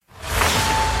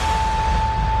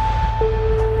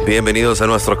Bienvenidos a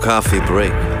nuestro Coffee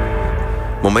Break.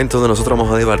 Momento donde nosotros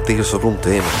vamos a debatir sobre un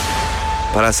tema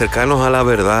para acercarnos a la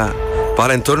verdad,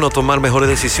 para en torno a tomar mejores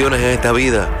decisiones en esta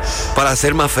vida, para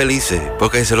ser más felices,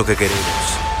 porque eso es lo que queremos.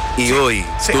 Y hoy,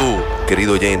 tú,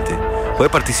 querido oyente,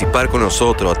 puedes participar con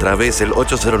nosotros a través del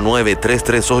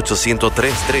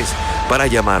 809-338-1033 para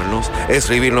llamarnos,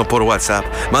 escribirnos por WhatsApp,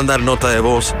 mandar nota de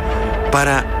voz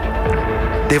para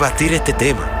debatir este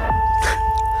tema.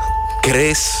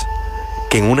 ¿Crees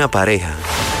que en una pareja,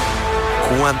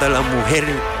 cuando la mujer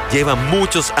lleva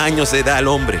muchos años de edad al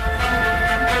hombre,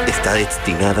 está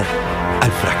destinada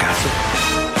al fracaso?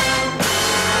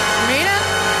 Mira,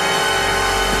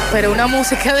 pero una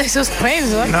música de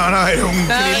suspenso. No, era un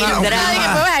clima.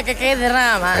 ¿Qué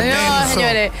drama? No,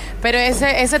 señores. Pero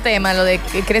ese tema, lo de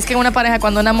que crees que en una pareja,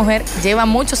 cuando una mujer lleva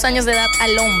muchos años de edad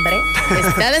al hombre,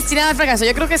 está destinada al fracaso.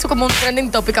 Yo creo que eso es como un trending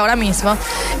topic ahora mismo.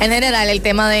 En general, el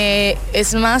tema de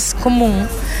es más común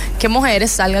que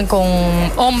mujeres salgan con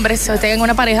hombres o tengan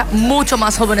una pareja mucho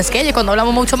más jóvenes que ellos. Cuando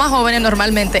hablamos mucho más jóvenes,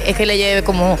 normalmente es que le lleve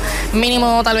como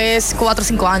mínimo tal vez 4 o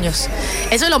 5 años.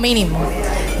 Eso es lo mínimo,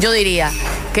 yo diría.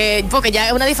 Porque ya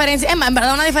es una diferencia, en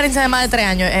verdad una diferencia de más de 3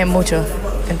 años es mucho.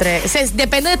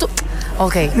 Depende de tu...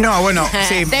 Ok. No, bueno,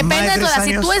 sí. Depende de tu edad.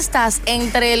 Si tú estás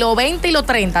entre los 20 y los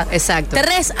 30, exacto,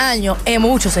 3 años es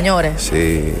mucho, señores.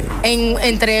 Sí.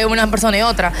 Entre una persona y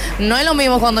otra. No es lo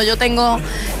mismo cuando yo tengo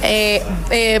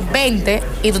 20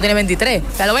 y tú tienes 23.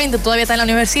 A los 20 tú todavía estás en la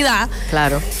universidad.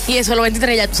 Claro. Y eso a los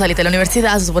 23 ya tú saliste de la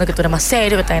universidad. Se supone que tú eres más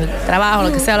serio, que estás en el trabajo,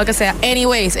 lo que sea.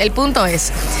 Anyways, el punto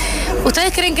es,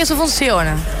 ¿ustedes creen que eso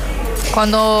funciona?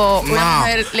 Cuando una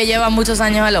mujer le lleva muchos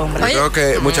años al hombre. Yo creo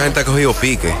que mucha gente ha cogido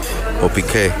pique o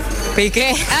piqué.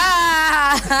 ¿Piqué?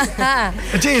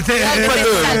 Chiste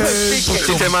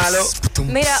malo.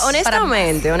 Mira,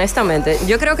 honestamente,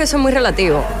 yo creo que eso es muy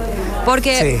relativo.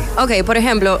 Porque, sí. Ok, por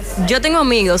ejemplo, yo tengo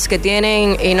amigos que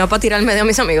tienen, y no para tirar medio a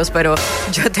mis amigos, pero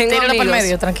yo tengo Tíralo amigos por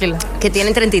medio, tranquila, que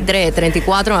tienen 33,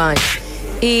 34 años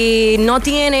y no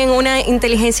tienen una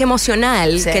inteligencia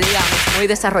emocional, sí, que digamos, muy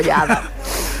desarrollada.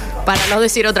 Para no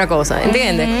decir otra cosa,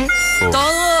 ¿entiendes?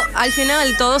 Al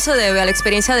final, todo se debe a la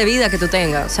experiencia de vida que tú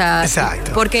tengas. O sea,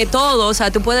 exacto. Porque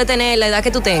tú puedes tener la edad que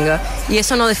tú tengas y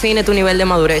eso no define tu nivel de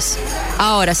madurez.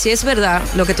 Ahora, sí es verdad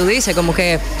lo que tú dices, como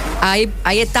que hay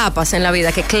etapas en la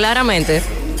vida que claramente...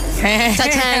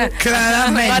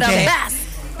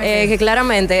 que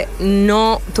claramente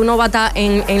tú no vas a estar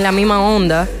en la misma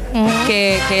onda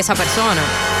que esa persona.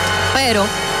 Pero,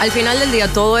 al final del día,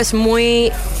 todo es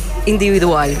muy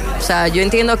individual. O sea, yo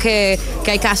entiendo que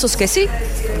hay casos que sí,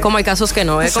 como hay casos que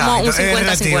no. Es como un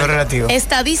 50-50. Relativo.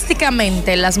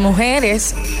 Estadísticamente, las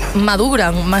mujeres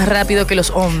maduran más rápido que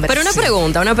los hombres. Pero una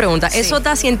pregunta. Sí. ¿Eso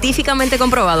está científicamente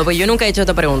comprobado? Pues yo nunca he hecho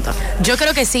esta pregunta. Yo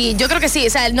creo que sí. O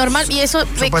sea, el normal, y eso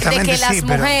de que las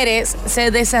mujeres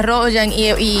se desarrollan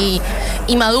y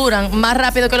maduran más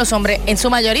rápido que los hombres, en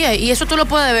su mayoría. Y eso tú lo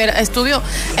puedes ver. Estudio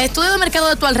de mercado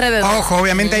de tu alrededor. Ojo,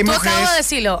 obviamente hay mujeres. Tú acabas de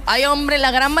decirlo. Hay hombres,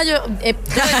 la gran mayoría,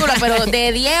 pero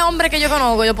de 10 hombres que yo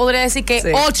conozco, yo podría decir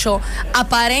que 8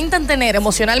 aparentan tener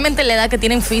emocionalmente la edad que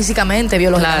tienen físicamente,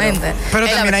 biológicamente. Claro. Pero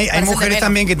también hay mujeres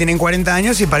también que tienen 40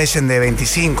 años y parecen de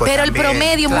 25. Pero también. El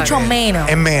promedio es mucho menos.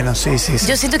 Es menos, sí.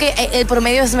 Yo siento que el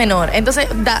promedio es menor. Entonces,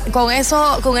 con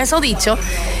eso dicho,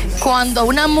 cuando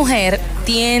una mujer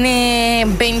tiene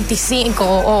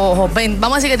 25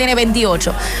 vamos a decir que tiene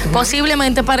 28,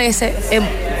 posiblemente parece,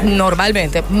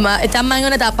 normalmente, está más en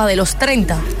una etapa de los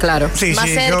 30. Claro. Sí, más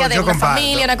cerca de una comparto.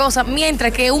 familia, una cosa.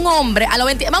 Mientras que un hombre, a los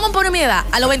 20, vamos a poner mi edad,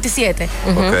 a los 27.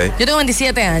 Okay. Yo tengo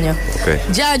 27 años. Okay.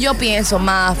 Ya yo pienso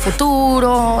más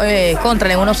futuro, en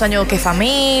unos años que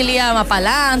familia, más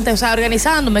para adelante, o sea,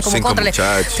 organizándome como 5 contrale.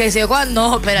 muchachos. Que si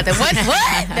no, espérate, bueno,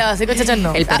 5 muchachos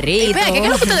no. El perrito. Espera, ¿qué es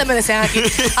lo que ustedes me desean aquí?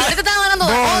 Ahorita estaban hablando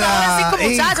de boda, 5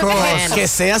 muchachos, ¿qué es eso? Que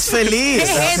seas feliz.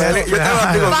 ¿Qué es eso? Yo estaba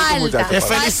contigo, Falta. Es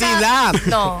felicidad.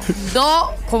 No, 2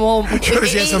 como...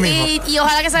 Y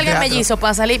ojalá que salgan mellizos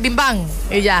para salir bim bam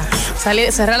y ya,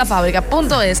 cerrar la fábrica.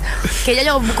 Punto es que ya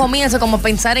yo comienzo como a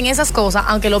pensar en esas cosas,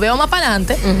 aunque lo veo más para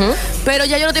adelante, pero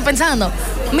ya yo lo estoy pensando.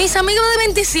 Mis amigos de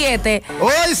 27,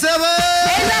 ¡Hoy se ve!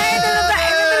 esa gente no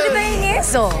está en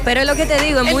eso. Pero es lo que te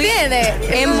digo, es muy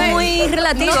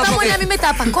relativo. No estamos en la misma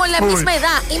etapa, con la misma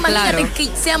edad. Imagínate que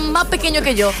sean más pequeños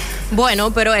que yo.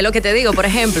 Bueno, pero es lo que te digo, por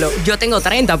ejemplo, yo tengo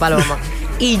 30, Paloma.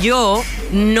 Y yo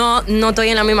no estoy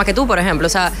en la misma que tú, por ejemplo. O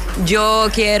sea, yo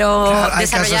quiero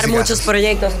desarrollar muchos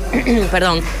proyectos.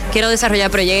 Perdón. Quiero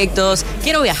desarrollar proyectos,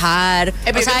 quiero viajar.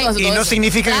 O sea, y no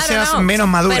significa que seas menos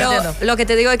madura. Pero lo que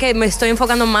te digo es que me estoy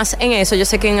enfocando más en eso. Yo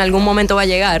sé que en algún momento va a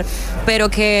llegar, pero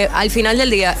que al final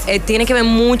del día tiene que ver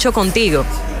mucho contigo.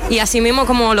 Y así mismo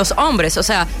como los hombres, o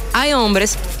sea, hay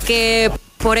hombres que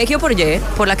por X o por Y,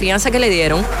 por la crianza que le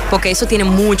dieron, porque eso tiene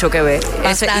mucho que ver,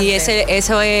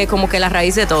 eso es como que la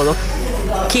raíz de todo,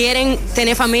 quieren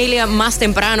tener familia más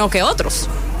temprano que otros.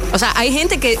 O sea, hay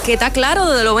gente que está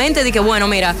claro desde los 20 de que, bueno,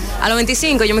 mira, a los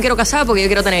 25 yo me quiero casar porque yo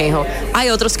quiero tener hijos. Hay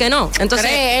otros que no. Entonces,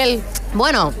 cree él.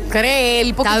 Bueno, cree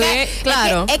él. Porque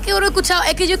claro. Es que yo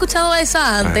he escuchado eso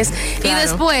antes. Claro. Y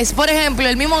después, por ejemplo,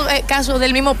 el mismo caso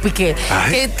del mismo Piqué,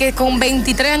 que con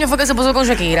 23 años fue que se puso con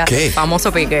Shakira. ¿Qué?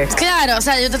 Famoso Piqué. Claro, o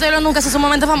sea, yo te estoy hablando de un caso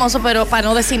sumamente famoso, pero para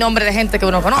no decir nombre de gente que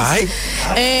uno conoce.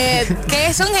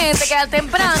 Que son gente que al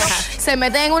temprano se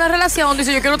meten en una relación,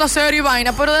 dice yo quiero estar serio y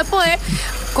vaina, pero después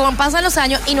pasan los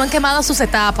años y no han quemado sus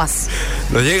etapas.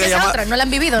 Nos llega llamada. No la han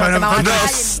vivido,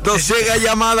 nos llega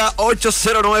llamada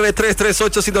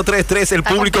 809-338-1033. El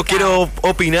público quiere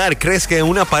opinar. ¿Crees que en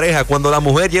una pareja, cuando la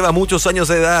mujer lleva muchos años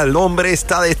de edad, el hombre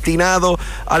está destinado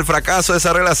al fracaso de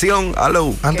esa relación?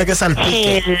 Aló. Antes que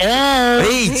salpique.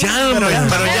 ¡Ey, llama!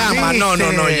 Pero llama. No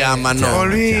llama.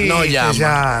 No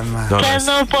llama.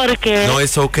 No, porque... No,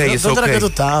 es ok, es ok. ¿Dónde que tú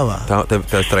estabas? Te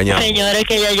extrañaba. Señores,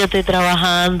 que ya yo estoy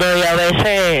trabajando y a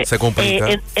veces se complica.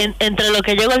 Entre lo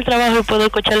que llego al trabajo y puedo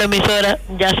escuchar la emisora,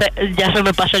 ya se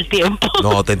me pasa el tiempo.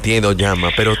 No, te entiendo, llama,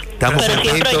 pero estamos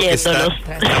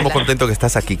contentos que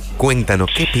estás aquí. Cuéntanos,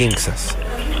 ¿qué piensas?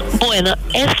 Bueno,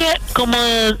 es que como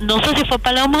no sé si fue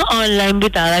Paloma o la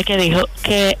invitada que dijo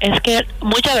que es que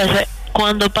muchas veces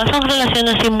cuando pasan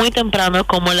relaciones así muy temprano,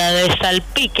 como la de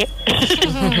salpique,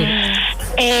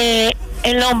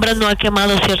 el hombre no ha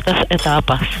quemado ciertas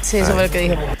etapas. Sí, eso fue lo que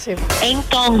dijo. Sí.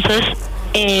 Entonces,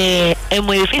 es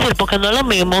muy difícil porque no es lo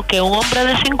mismo que un hombre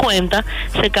de 50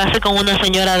 se case con una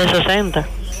señora de 60.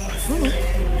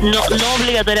 No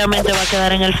obligatoriamente va a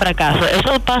quedar en el fracaso.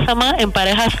 Eso pasa más en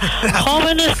parejas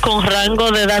jóvenes con rango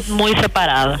de edad muy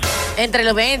separados. Entre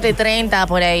los 20 y 30,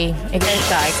 por ahí.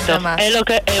 Exacto. Es lo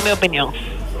que es mi opinión.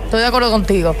 Estoy de acuerdo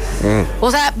contigo. O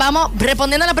sea, vamos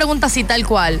respondiendo a la pregunta así, tal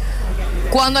cual.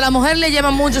 Cuando la mujer le lleva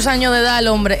muchos años de edad al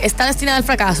hombre, ¿está destinada al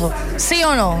fracaso? ¿Sí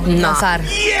o no? No.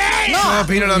 No,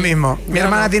 opino lo mismo. Mi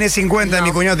hermana tiene 50 y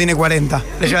mi cuñado tiene 40.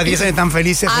 Le lleva 10 años, están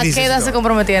felices. ¿A qué edad se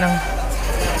comprometieron?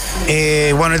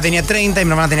 Bueno, él tenía 30 y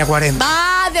mi hermana tenía 40.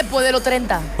 Después de los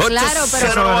 30. Claro,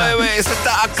 pero... 09, se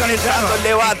está calentando el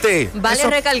debate. Vale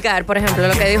recalcar, por ejemplo,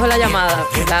 lo que dijo la llamada,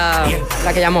 la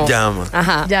que llamó. Llama.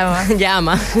 Ajá.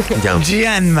 Llama.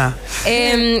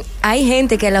 Hay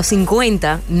gente que a los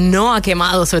 50 no ha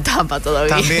quemado su etapa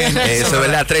todavía. También. Eso es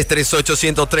verdad.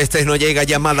 338-1033 no llega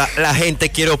llamada. La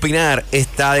gente quiere opinar.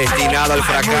 Está destinado al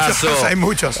fracaso. Hay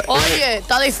muchos. Oye,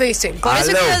 está difícil. Por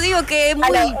eso te digo que es muy...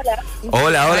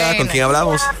 Hola, ¿con quién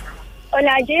hablamos?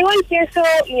 Hola, yo igual pienso,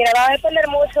 mira, va a depender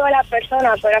mucho de la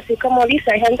persona, pero así como dice,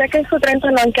 hay gente que en su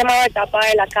 30 no han quemado etapa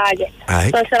de la calle.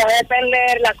 Entonces va a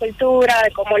depender la cultura,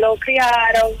 de cómo lo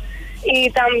criaron,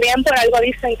 y también por algo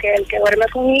dicen que el que duerme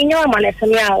con un niño amanece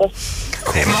miado.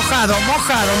 Mojado,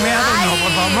 meado no,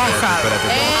 por favor, mojado.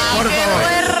 El que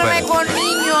duerme con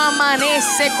niño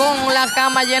amanece con la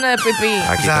cama llena de pipí.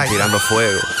 Aquí están tirando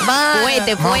fuego.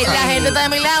 Fuerte. La gente está de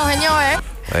mi lado, señores.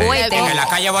 En la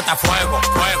calle bota fuego.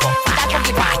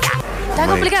 Está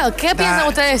complicado. ¿Qué piensan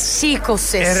ustedes,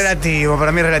 chicos? Es relativo,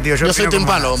 para mí es relativo. Yo soy Team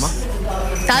Paloma.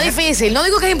 Está difícil, no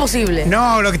digo que es imposible.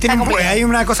 No, lo que tiene, hay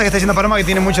una cosa que está diciendo Paloma que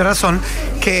tiene mucha razón,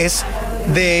 que es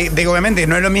de obviamente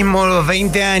no es lo mismo los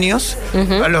 20 años,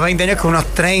 a los 20 años que unos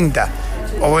 30.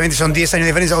 Obviamente son 10 años de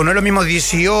diferencia, o no es lo mismo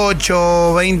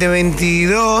 18, 20,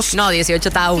 22. No, 18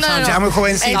 está usando. Ya muy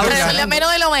jovencito.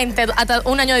 Menos de los 20, hasta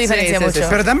un año de diferencia mucho. Sí.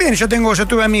 Pero también yo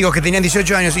tuve amigos que tenían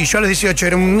 18 años y yo a los 18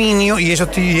 era un niño y ellos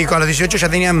a los 18 ya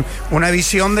tenían una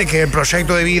visión de que el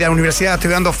proyecto de vida, la universidad,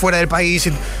 estudiando fuera del país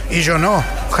y yo no,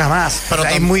 jamás. Pero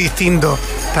es muy distinto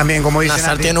también, como dicen.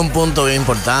 Nazar tiene un punto bien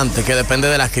importante que depende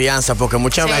de las crianzas, porque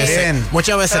muchas veces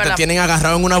te tienen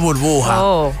agarrado en una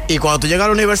burbuja y cuando tú llegas a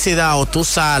la universidad o tú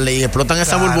sales y explotan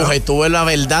esa burbuja y tú ves la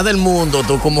verdad del mundo,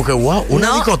 tú como que wow,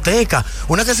 una discoteca,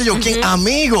 una qué sé yo, quién,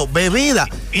 amigo, bebida.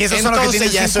 Y esos son los que tienen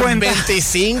ya son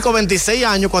 25, 26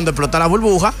 años cuando explota la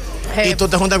burbuja. Y tú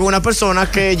te juntas con una persona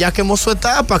que ya quemó su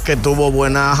etapa, que tuvo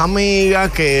buenas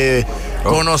amigas, que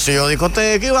conoció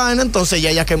discoteca y vaina, entonces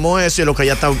ya quemó eso y lo que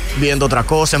ya está viendo otra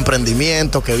cosa,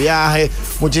 emprendimiento, que viaje,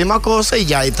 muchísimas cosas y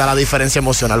ya ahí está la diferencia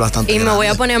emocional bastante grande. Me voy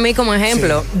a poner a mí como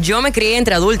ejemplo. Yo me crié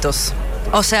entre adultos.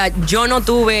 O sea, yo no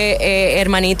tuve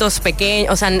hermanitos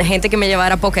pequeños, o sea, gente que me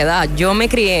llevara a poca edad. Yo me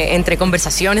crié entre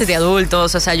conversaciones de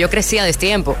adultos, o sea, yo crecí a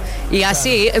destiempo. Y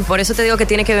así, por eso te digo que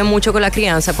tiene que ver mucho con la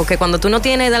crianza, porque cuando tú no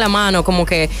tienes de la mano como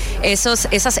que esas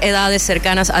edades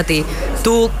cercanas a ti,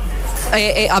 tú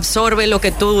absorbe lo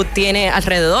que tú tienes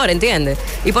alrededor, ¿entiendes?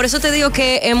 Y por eso te digo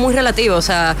que es muy relativo. O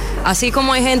sea, así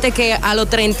como hay gente que a los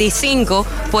 35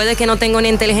 puede que no tenga una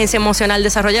inteligencia emocional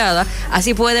desarrollada,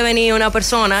 así puede venir una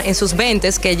persona en sus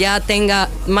 20 que ya tenga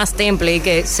más temple y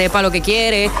que sepa lo que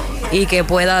quiere y que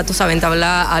pueda, tú sabes,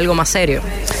 entablar algo más serio.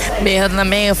 Viejo,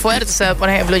 también es fuerte. O sea, por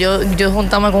ejemplo, yo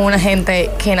juntaba con una gente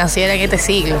que naciera en este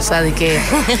siglo. O sea, de que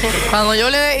cuando yo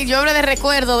hablé de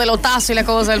recuerdo, de los tazos y la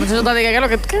cosa, el muchacho está de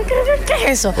que, ¿qué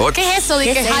es eso? ¿Qué es eso?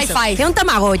 De que hi-fi. ¿Qué es un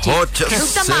tamagotchi?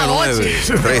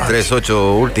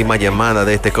 338, última llamada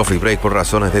de este Coffee Break por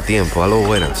razones de tiempo. Aló,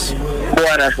 buenas.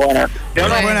 Buenas. Yo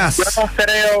no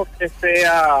creo que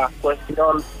sea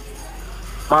cuestión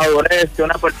madurez que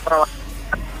una persona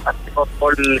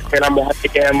porque la mujer que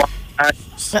quiere más.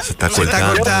 Se está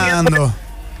cortando.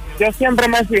 Yo siempre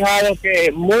me he fijado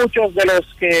que muchos de los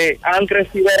que han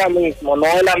crecido ahora mismo no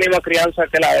es la misma crianza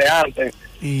que la de antes.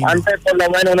 Antes por lo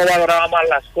menos no valoraba más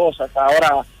las cosas.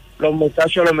 Ahora los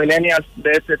muchachos, los millennials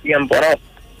de este tiempo, ¿no?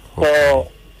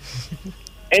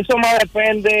 Eso más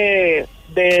depende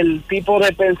del tipo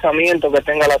de pensamiento que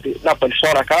tenga la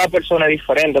persona. Cada persona es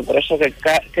diferente, por eso que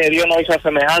Dios no hizo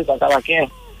semejanza a cada quien.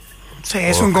 Sí,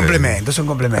 es un complemento,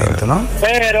 ¿no?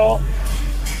 Pero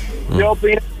yo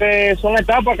opino que son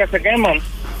etapas que se queman. De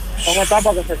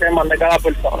cada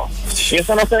persona. Y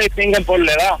eso no se distingue por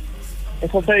la edad.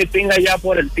 Eso se distingue ya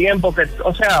por el tiempo que,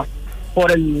 o sea,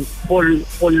 por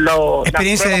lo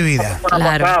experiencia de vida.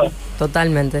 Claro,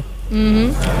 totalmente.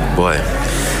 Bueno,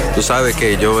 tú sabes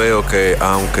que yo veo que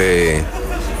aunque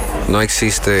no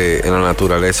existe en la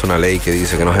naturaleza una ley que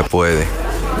dice que no se puede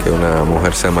que una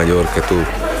mujer sea mayor que tú,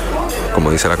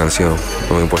 como dice la canción,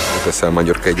 no me importa que sea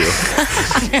mayor que yo.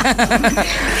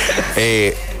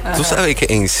 Tú sabes que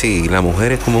en sí la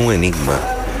mujer es como un enigma,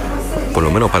 por lo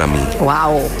menos para mí.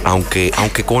 Wow. Aunque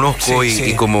conozco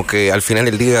y como que al final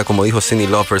del día, como dijo Zeny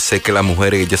Leyva, sé que las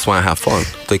mujeres just want to have fun.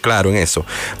 Estoy claro en eso.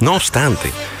 No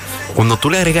obstante, cuando tú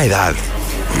le agregas edad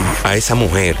a esa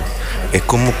mujer, es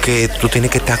como que tú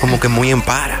tienes que estar como que muy en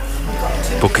para.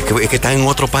 Porque es que está en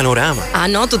otro panorama.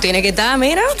 No, tú tienes que estar,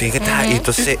 mira. Tienes que estar, y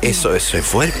entonces eso es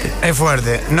fuerte. Es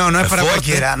fuerte. No es para fuerte.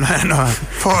 Cualquiera. No.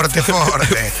 Fuerte.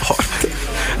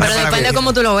 Pero depende de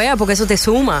cómo tú lo veas, porque eso te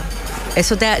suma.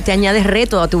 Eso te añade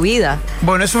reto a tu vida.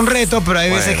 Bueno, es un reto, pero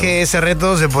hay veces que ese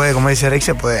reto se puede, como dice Rick,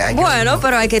 se puede.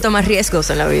 Pero hay que tomar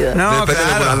riesgos en la vida. No,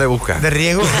 depende de dónde buscar. De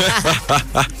riesgo.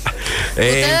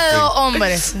 Ustedes dos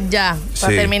hombres, ya,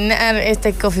 para terminar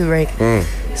este coffee break,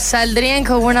 ¿saldrían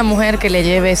con una mujer que le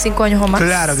lleve 5 años o más?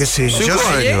 Claro que sí.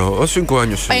 5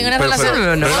 años, sí. ¿En una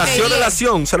relación?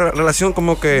 Relación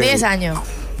como que 10 años.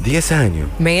 10 años.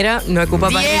 Mira, no es culpa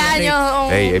para arriba.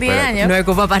 10 años. No es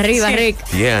culpa para arriba, Rick.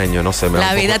 10 años, no sé.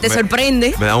 La vida te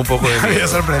sorprende. Me da un poco de miedo. La vida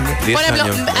sorprende. 10 Por ejemplo,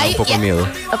 años, me da un poco de miedo.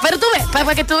 Pero tú ves,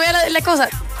 para que tú veas la cosa,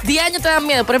 10 años te dan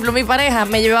miedo. Por ejemplo, mi pareja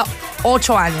me lleva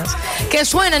 8 años. Que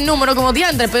suena el número como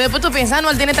diantre, pero después tú piensas, no,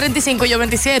 él tiene 35 y yo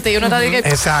 27. Y uno está diciendo,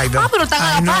 exacto. Pero están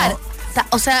a la par.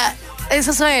 O sea,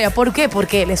 eso sería. ¿Por qué?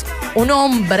 Porque él es un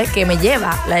hombre que me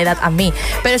lleva la edad a mí.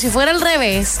 Pero si fuera al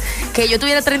revés, que yo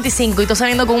tuviera 35 y estoy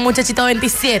saliendo con un muchachito de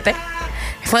 27,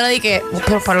 fuera de que,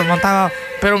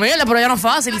 pero mira, pero ya no es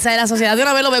fácil. O sea, la sociedad de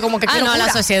una vez lo ve como que quiero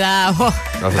la sociedad.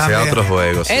 La sociedad, otros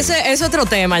juegos. Sí. Ese es otro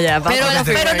tema ya. Pero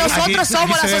nosotros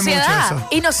somos la sociedad.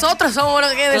 Y nosotros somos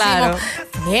los que decimos,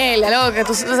 mierda, loco, que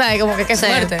tú sabes, como que qué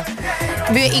fuerte.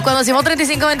 Y cuando decimos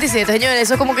 35, 27, señores,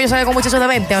 eso es como que yo salgo con muchachos de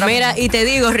 20. Ahora mira, y te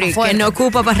digo, Rick, que no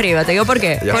ocupa para arriba. Te digo por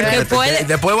qué. Porque puede.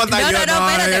 Después voy a estar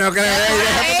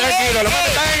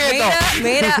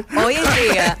Mira, hoy en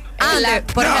día. Antes,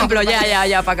 por ejemplo,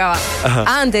 ya, para acabar.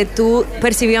 Antes tú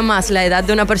percibías más la edad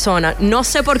de una persona. No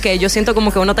sé por qué, yo siento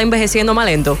como que uno está envejeciendo más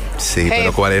lento. Sí,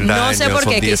 pero 40 años. No sé por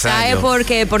qué, quizás es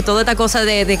porque por toda esta cosa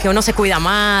de que uno se cuida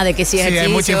más, de que si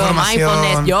ejercicio,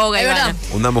 mindfulness, yoga y vaina.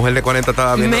 Una mujer de 40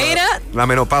 estaba viendo la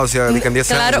menopausia de que en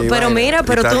 10 años. Claro,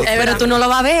 pero tú no lo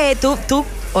vas a ver.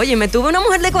 Oye, me tuve una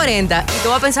mujer de 40 y tú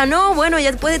vas a pensar, no, bueno,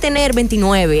 ella puede tener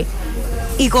 29.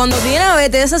 Y cuando viene a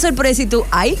ver, te da esa sorpresa y tú,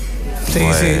 ¡ay! Sí,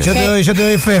 yo te doy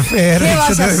fe. ¿Qué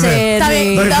vas a hacer? Está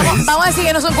bien, vamos a decir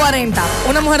que no son 40.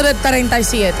 Una mujer de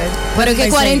 37. Pero que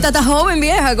 40 está joven,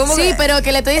 vieja. ¿Cómo sí, pero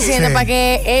que le estoy diciendo para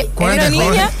que él era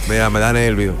niña. Mira, me da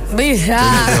nervio.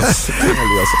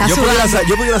 Yo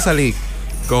pudiera salir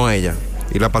con ella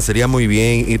y la pasaría muy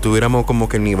bien y tuviéramos como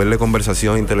que el nivel de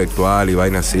conversación intelectual y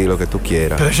vaina así, lo que tú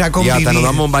quieras. Pero ya y hasta nos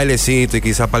damos un bailecito y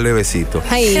quizás un par de besitos.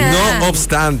 No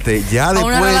obstante, ya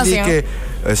después de que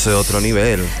ese es otro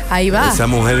nivel. Ahí va. Esa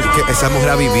mujer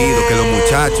ha vivido, que los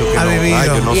muchachos que ha vivido. Ay,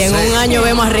 yo no y en sé. un año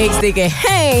vemos a Rick de que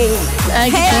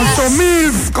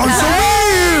 ¡Consumir! ¡Vamos,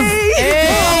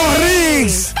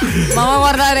 Riggs! Vamos a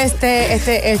guardar este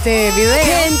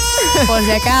video por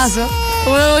si acaso.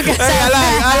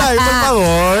 Alay,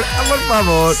 por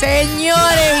favor.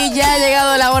 Señores, y ya ha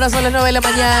llegado la hora, son las 9 de la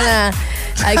mañana.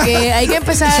 Hay que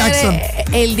empezar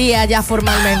el día ya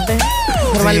formalmente.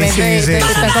 Formalmente Sí.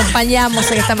 te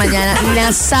acompañamos en esta mañana.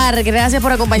 Nazar, gracias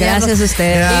por acompañarnos. Gracias a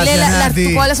ustedes.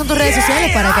 Dile ¿cuáles son tus redes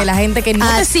sociales para que la gente que no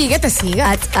te sigue, te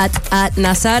siga?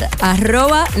 Nazar,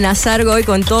 @Nazargoy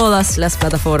con todas las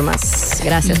plataformas.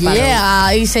 Gracias, Pablo.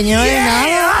 Y señores,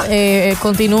 nada,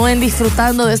 continúen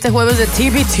disfrutando de este jueves de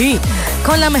TBT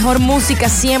con la mejor música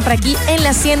siempre aquí en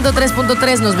la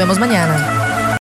 103.3. Nos vemos mañana.